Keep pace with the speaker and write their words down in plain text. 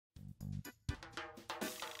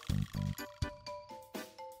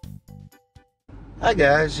Hi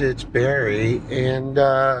guys, it's Barry, and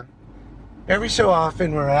every so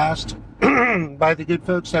often we're asked by the good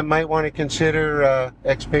folks that might want to consider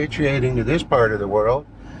expatriating to this part of the world,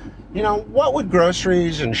 what would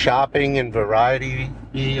groceries and shopping and variety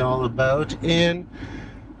be all about? And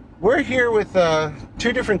we're here with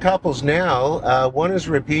two different couples now. One is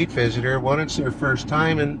a repeat visitor, one is their first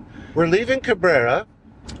time, and we're leaving Cabrera.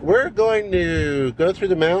 We're going to go through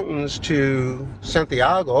the mountains to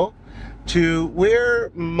Santiago, to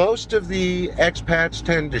where most of the expats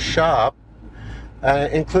tend to shop,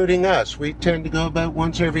 including us. We tend to go about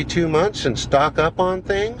once every 2 months and stock up on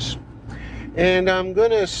things. And I'm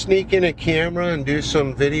going to sneak in a camera and do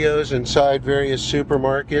some videos inside various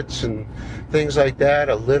supermarkets and things like that.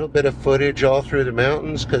 A little bit of footage all through the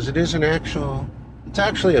mountains, because it's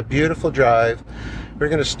actually a beautiful drive. We're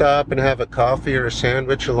going to stop and have a coffee or a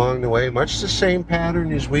sandwich along the way, much the same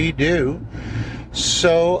pattern as we do.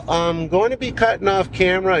 So I'm going to be cutting off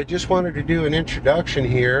camera. I just wanted to do an introduction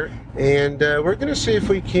here, and we're going to see if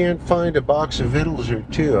we can't find a box of vittles or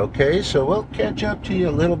two, okay? So we'll catch up to you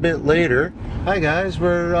a little bit later. Hi guys,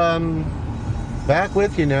 we're back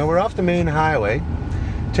with you now. We're off the main highway,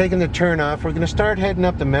 taking the turn off. We're going to start heading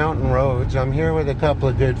up the mountain roads. I'm here with a couple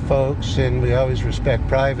of good folks, and we always respect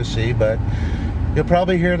privacy, but you'll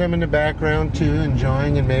probably hear them in the background too,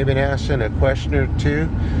 enjoying and maybe asking a question or two.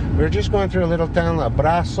 We're just going through a little town, La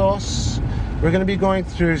Brazos. We're going to be going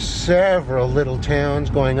through several little towns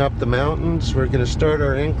going up the mountains. We're going to start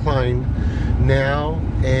our incline now,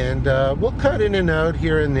 and we'll cut in and out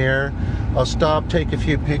here and there. I'll stop, take a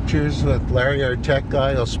few pictures with Larry, our tech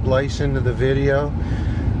guy. I'll splice into the video.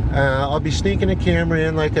 I'll be sneaking a camera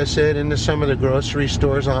in, like I said, into some of the grocery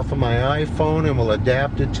stores off of my iPhone, and we'll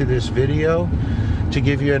adapt it to this video to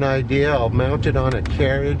give you an idea. I'll mount it on a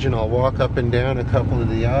carriage and I'll walk up and down a couple of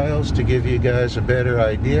the aisles to give you guys a better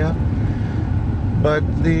idea. But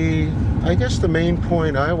I guess the main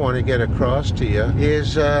point I want to get across to you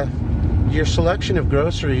is your selection of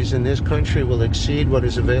groceries in this country will exceed what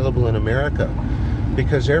is available in America,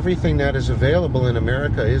 because everything that is available in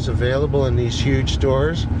America is available in these huge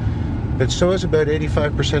stores, but so is about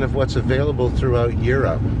 85% of what's available throughout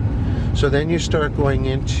Europe. So then you start going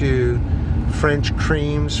into French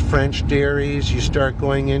creams, French dairies, you start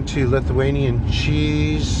going into Lithuanian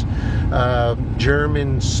cheese,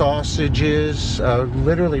 German sausages,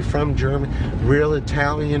 literally from Germany, real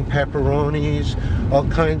Italian pepperonis, all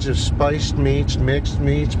kinds of spiced meats, mixed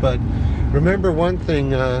meats. But remember one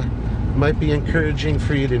thing, might be encouraging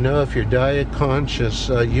for you to know if you're diet conscious,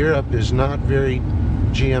 Europe is not very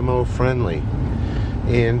GMO friendly,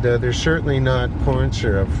 and they're certainly not corn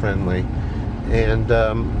syrup friendly, and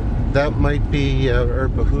that might be or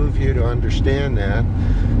behoove you to understand that.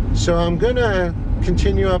 So I'm gonna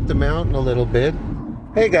continue up the mountain a little bit.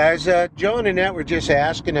 Hey guys, Joe and Annette were just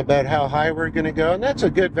asking about how high we're gonna go, and that's a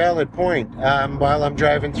good valid point. While I'm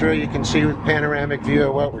driving through, you can see with panoramic view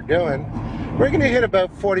of what we're doing. We're going to hit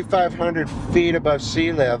about 4,500 feet above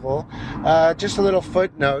sea level. Just a little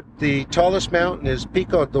footnote, the tallest mountain is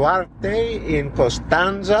Pico Duarte in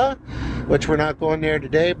Constanza, which we're not going there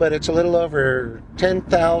today, but it's a little over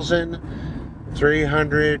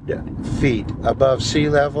 10,300 feet above sea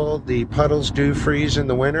level. The puddles do freeze in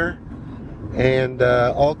the winter, and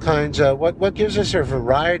all kinds of, what gives us a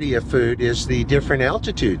variety of food is the different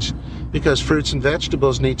altitudes, because fruits and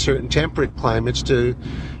vegetables need certain temperate climates to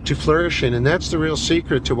flourish in, and that's the real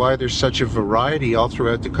secret to why there's such a variety all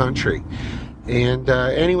throughout the country. And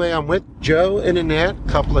anyway, I'm with Joe and Annette, a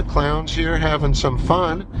couple of clowns here having some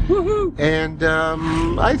fun. Woohoo! And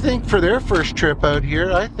I think for their first trip out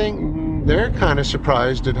here, I think they're kind of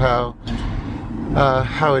surprised at how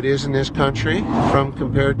it is in this country from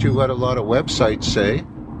compared to what a lot of websites say.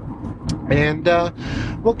 And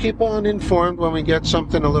we'll keep on informed when we get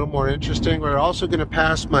something a little more interesting. We're also going to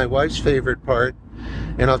pass my wife's favorite part,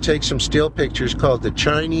 and I'll take some still pictures, called the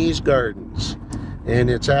Chinese Gardens, and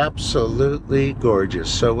it's absolutely gorgeous.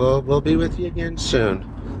 So we'll be with you again soon,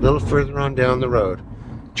 a little further on down the road.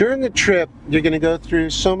 During the trip, you're going to go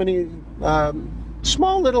through so many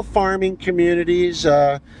small little farming communities.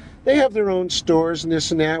 They have their own stores and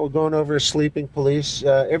this and that. We're going over a sleeping police.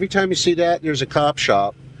 Every time you see that, there's a cop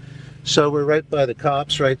shop. So we're right by the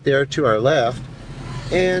cops right there to our left.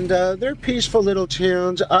 And they're peaceful little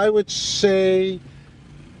towns. I would say,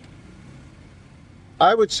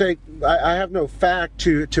 I have no fact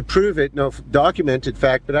to prove it, no documented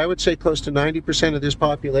fact, but I would say close to 90% of this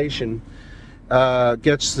population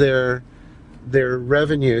gets their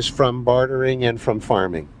revenues from bartering and from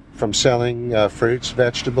farming, from selling fruits,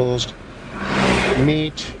 vegetables,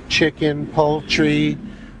 meat, chicken, poultry,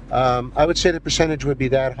 I would say the percentage would be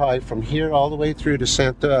that high from here all the way through to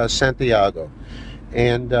Santiago.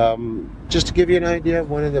 And just to give you an idea of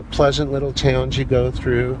one of the pleasant little towns you go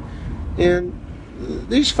through. And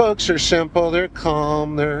these folks are simple, they're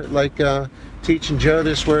calm, they're like teaching Joe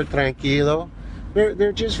this word, tranquilo.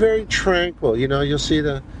 They're just very tranquil. You know, you'll see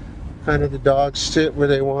the kind of the dogs sit where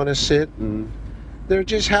they want to sit, and they're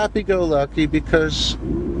just happy-go-lucky because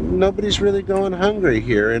nobody's really going hungry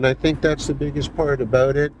here. And I think that's the biggest part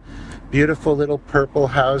about it. Beautiful little purple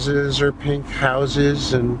houses or pink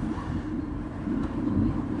houses, and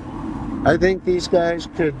I think these guys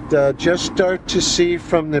could just start to see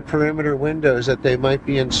from the perimeter windows that they might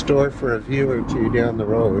be in store for a view or two down the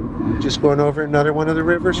road. Just going over another one of the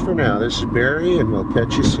rivers for now. This is Barry, and we'll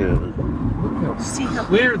catch you soon. See how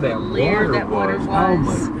clear that water was. Oh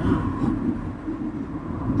my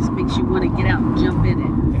God. Just makes you want to get out and jump in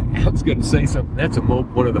it. I was going to say something. That's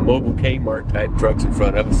one of the mobile Kmart type trucks in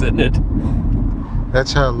front of us, isn't it?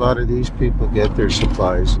 That's how a lot of these people get their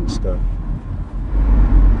supplies and stuff.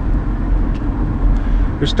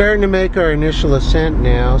 We're starting to make our initial ascent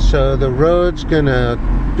now, so the road's gonna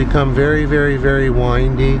become very, very, very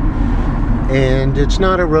windy, and it's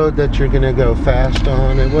not a road that you're gonna go fast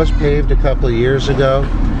on. It was paved a couple of years ago.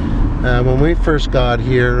 When we first got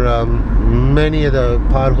here, many of the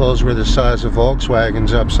potholes were the size of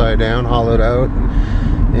Volkswagens upside down, hollowed out,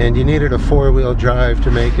 and you needed a four-wheel drive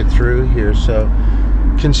to make it through here. So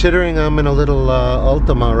considering I'm in a little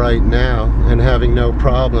Ultima right now and having no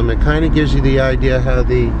problem, it kind of gives you the idea how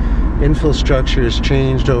the infrastructure has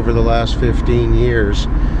changed over the last 15 years.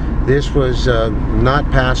 This was not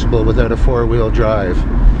passable without a four-wheel drive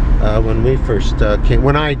when we first came.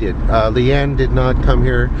 When I did. Leanne did not come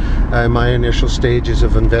here in my initial stages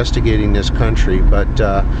of investigating this country, but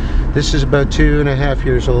this is about 2.5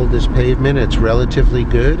 years old, this pavement. It's relatively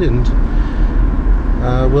good, and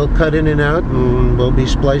we'll cut in and out, and we'll be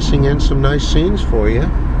splicing in some nice scenes for you.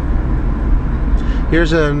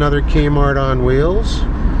 Here's another Kmart on wheels,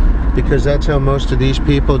 because that's how most of these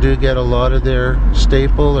people do get a lot of their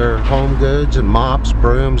staple or home goods, and mops,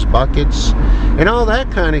 brooms, buckets, and all that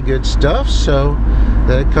kind of good stuff. So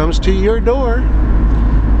that comes to your door.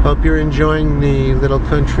 Hope you're enjoying the little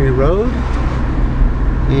country road,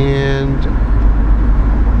 and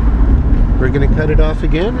we're going to cut it off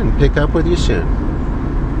again and pick up with you soon.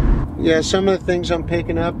 Yeah, some of the things I'm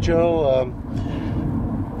picking up, Joe,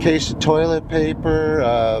 case of toilet paper,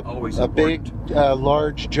 a big,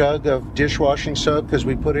 large jug of dishwashing soap, because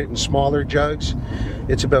we put it in smaller jugs.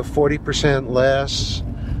 It's about 40% less.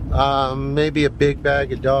 Maybe a big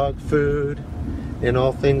bag of dog food and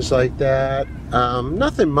all things like that.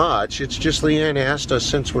 Nothing much. It's just Leanne asked us,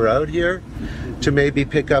 since we're out here, to maybe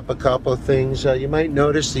pick up a couple of things. You might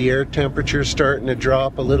notice the air temperature starting to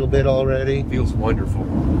drop a little bit already. Feels wonderful.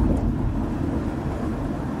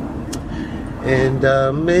 And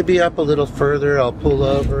maybe up a little further, I'll pull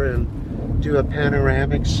over and do a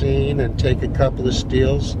panoramic scene and take a couple of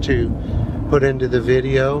stills to put into the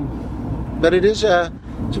video. But it's a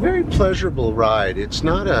very pleasurable ride. It's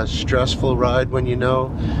not a stressful ride when you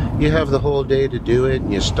know you have the whole day to do it,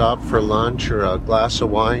 and you stop for lunch or a glass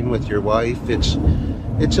of wine with your wife. It's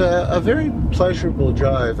a very pleasurable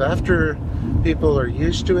drive. After people are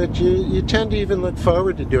used to it, you tend to even look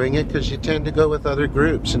forward to doing it, because you tend to go with other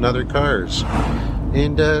groups and other cars,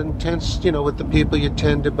 and tends, you know, with the people you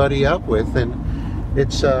tend to buddy up with. And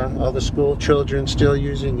it's all the school children still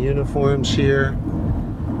using uniforms here,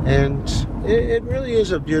 and it really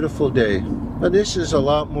is a beautiful day. But this is a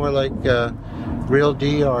lot more like real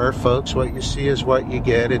DR, folks. What you see is what you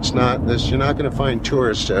get. It's not this. You're not going to find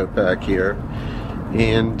tourists out back here,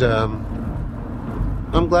 and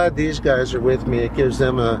I'm glad these guys are with me. It gives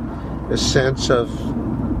them a sense of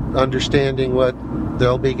understanding what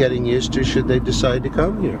they'll be getting used to should they decide to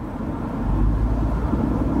come here.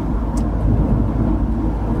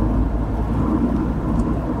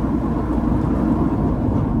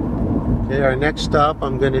 Okay, our next stop,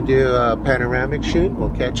 I'm going to do a panoramic shoot. We'll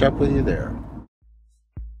catch up with you there.